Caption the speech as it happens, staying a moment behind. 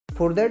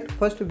For that,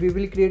 first we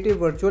will create a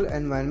virtual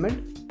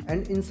environment,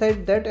 and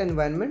inside that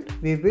environment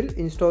we will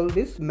install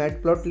this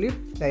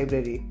Matplotlib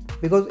library,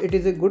 because it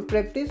is a good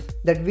practice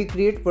that we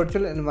create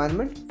virtual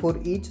environment for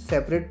each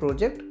separate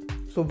project.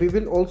 So we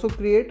will also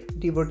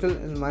create the virtual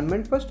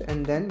environment first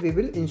and then we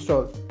will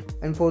install,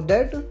 and for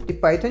that the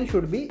Python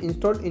should be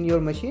installed in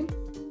your machine.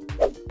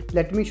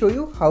 Let me show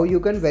you how you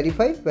can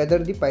verify whether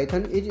the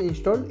Python is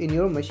installed in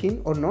your machine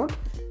or not.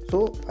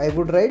 So I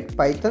would write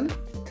Python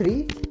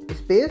 3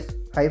 space --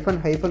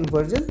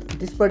 version,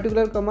 this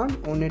particular command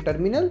on a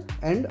terminal,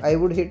 and I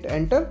would hit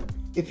enter.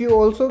 If you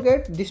also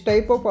get this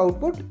type of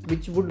output,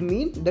 which would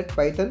mean that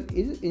Python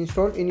is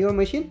installed in your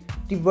machine,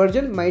 the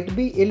version might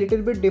be a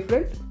little bit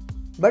different,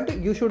 but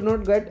you should not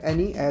get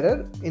any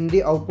error in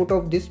the output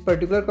of this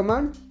particular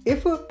command.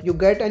 If you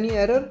get any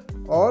error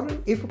or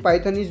if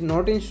Python is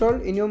not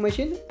installed in your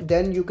machine,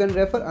 then you can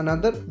refer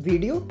another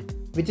video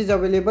which is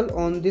available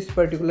on this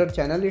particular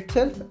channel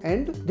itself,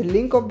 and the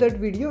link of that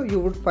video you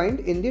would find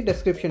in the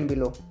description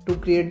below. To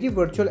create the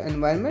virtual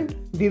environment,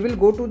 we will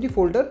go to the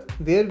folder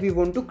where we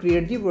want to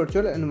create the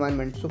virtual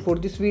environment. So for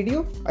this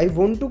video, I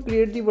want to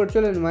create the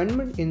virtual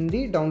environment in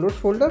the downloads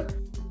folder,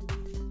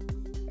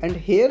 and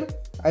here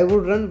I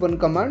would run one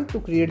command to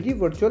create the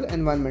virtual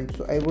environment.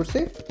 So I would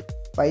say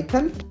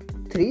Python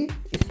 3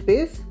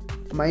 space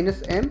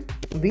 -mvenv,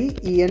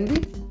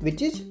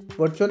 which is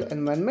virtual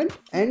environment,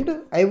 and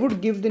I would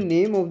give the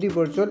name of the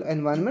virtual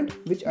environment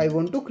which I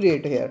want to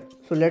create here.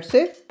 So let's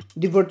say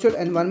the virtual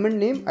environment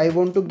name I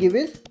want to give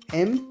is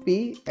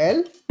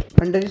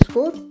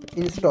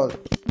mpl_install,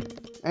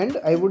 and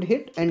I would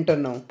hit enter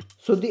now.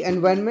 So the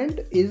environment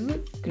is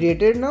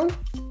created now.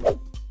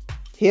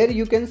 Here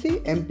you can see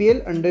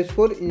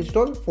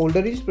mpl_install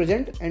folder is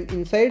present, and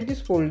inside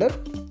this folder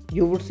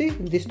you would see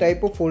this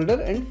type of folder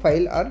and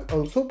file are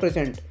also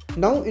present.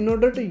 Now in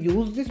order to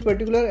use this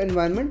particular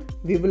environment,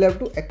 we will have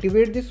to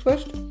activate this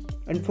first,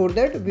 and for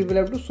that we will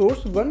have to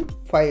source one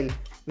file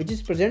which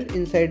is present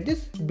inside this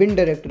bin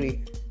directory.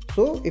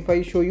 So if I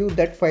show you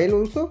that file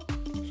also,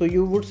 so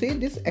you would see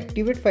this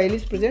activate file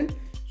is present.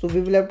 So we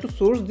will have to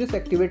source this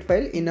activate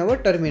file in our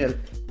terminal.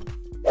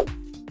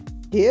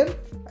 Here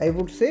I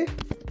would say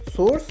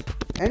source,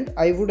 and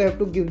I would have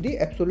to give the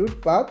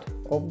absolute path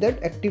of that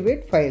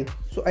activate file.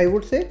 So I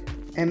would say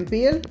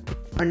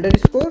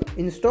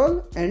mpl_install,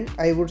 and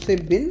I would say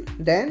bin,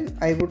 then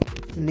I would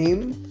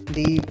name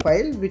the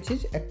file which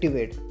is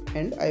activate,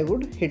 and I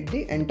would hit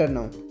the enter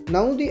now.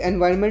 Now the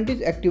environment is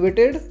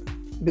activated,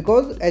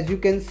 because as you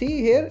can see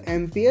here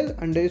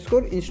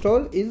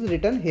mpl_install is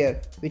written here,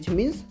 which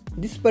means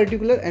this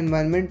particular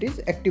environment is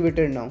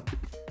activated now.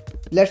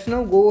 Let's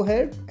now go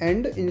ahead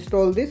and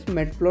install this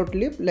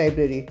Matplotlib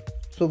library.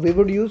 So we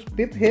would use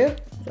pip here.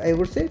 So I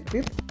would say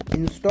pip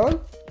install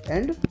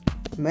and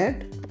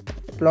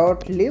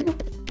Matplotlib,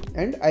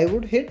 and I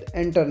would hit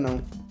enter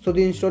now. So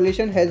the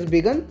installation has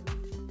begun,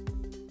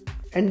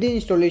 and the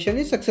installation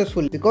is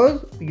successful,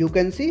 because you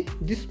can see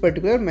this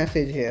particular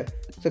message here,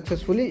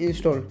 successfully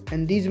installed,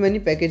 and these many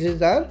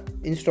packages are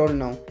installed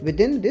now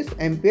within this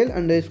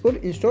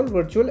mpl_install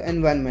virtual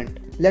environment.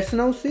 Let's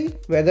now see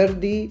whether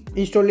the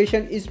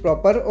installation is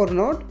proper or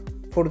not.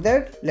 For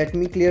that, let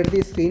me clear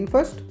the screen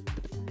first,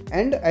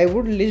 and I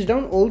would list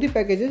down all the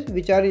packages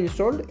which are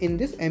installed in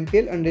this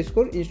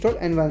mpl_install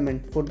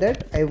environment. For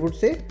that, I would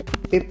say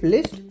pip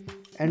list,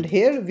 and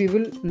here we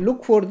will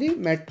look for the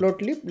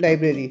Matplotlib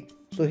library.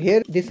 So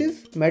here this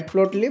is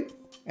Matplotlib,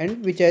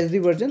 and which has the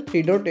version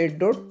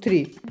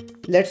 3.8.3.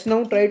 Let's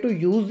now try to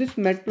use this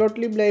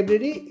Matplotlib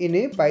library in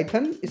a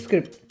Python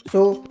script.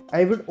 So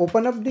I would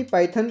open up the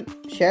Python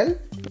shell.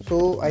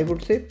 So I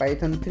would say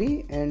Python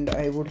 3, and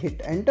I would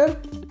hit enter.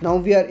 Now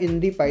we are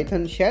in the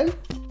Python shell.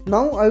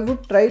 Now I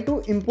would try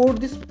to import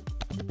this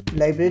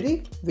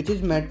library which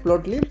is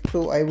Matplotlib.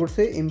 So I would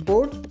say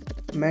import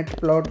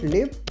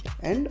Matplotlib,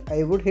 and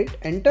I would hit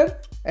enter.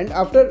 And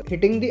after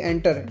hitting the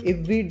enter,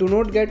 if we do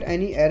not get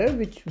any error,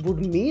 which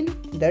would mean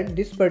that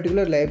this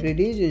particular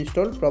library is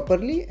installed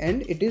properly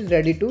and it is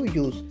ready to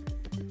use.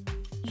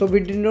 So we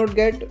did not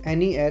get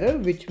any error,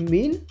 which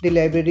means the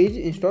library is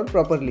installed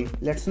properly.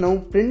 Let's now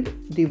print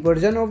the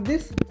version of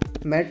this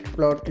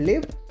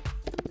Matplotlib,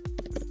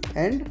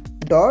 and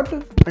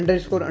 __version__,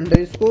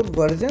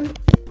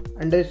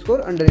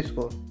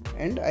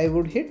 and I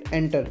would hit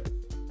enter.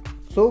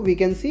 So we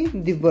can see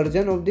the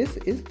version of this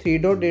is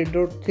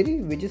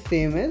 3.8.3, which is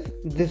same as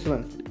this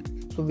one.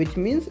 So which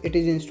means it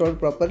is installed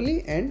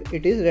properly and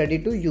it is ready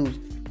to use.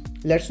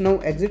 Let's now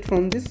exit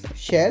from this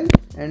shell,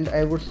 and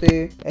I would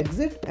say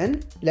exit,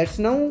 and let's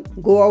now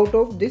go out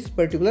of this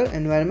particular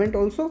environment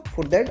also.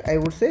 For that I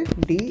would say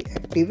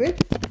deactivate,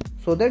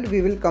 so that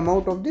we will come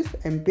out of this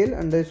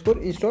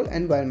mpl_install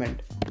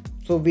environment.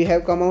 So we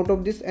have come out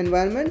of this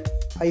environment.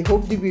 I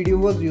hope the video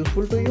was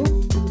useful to you.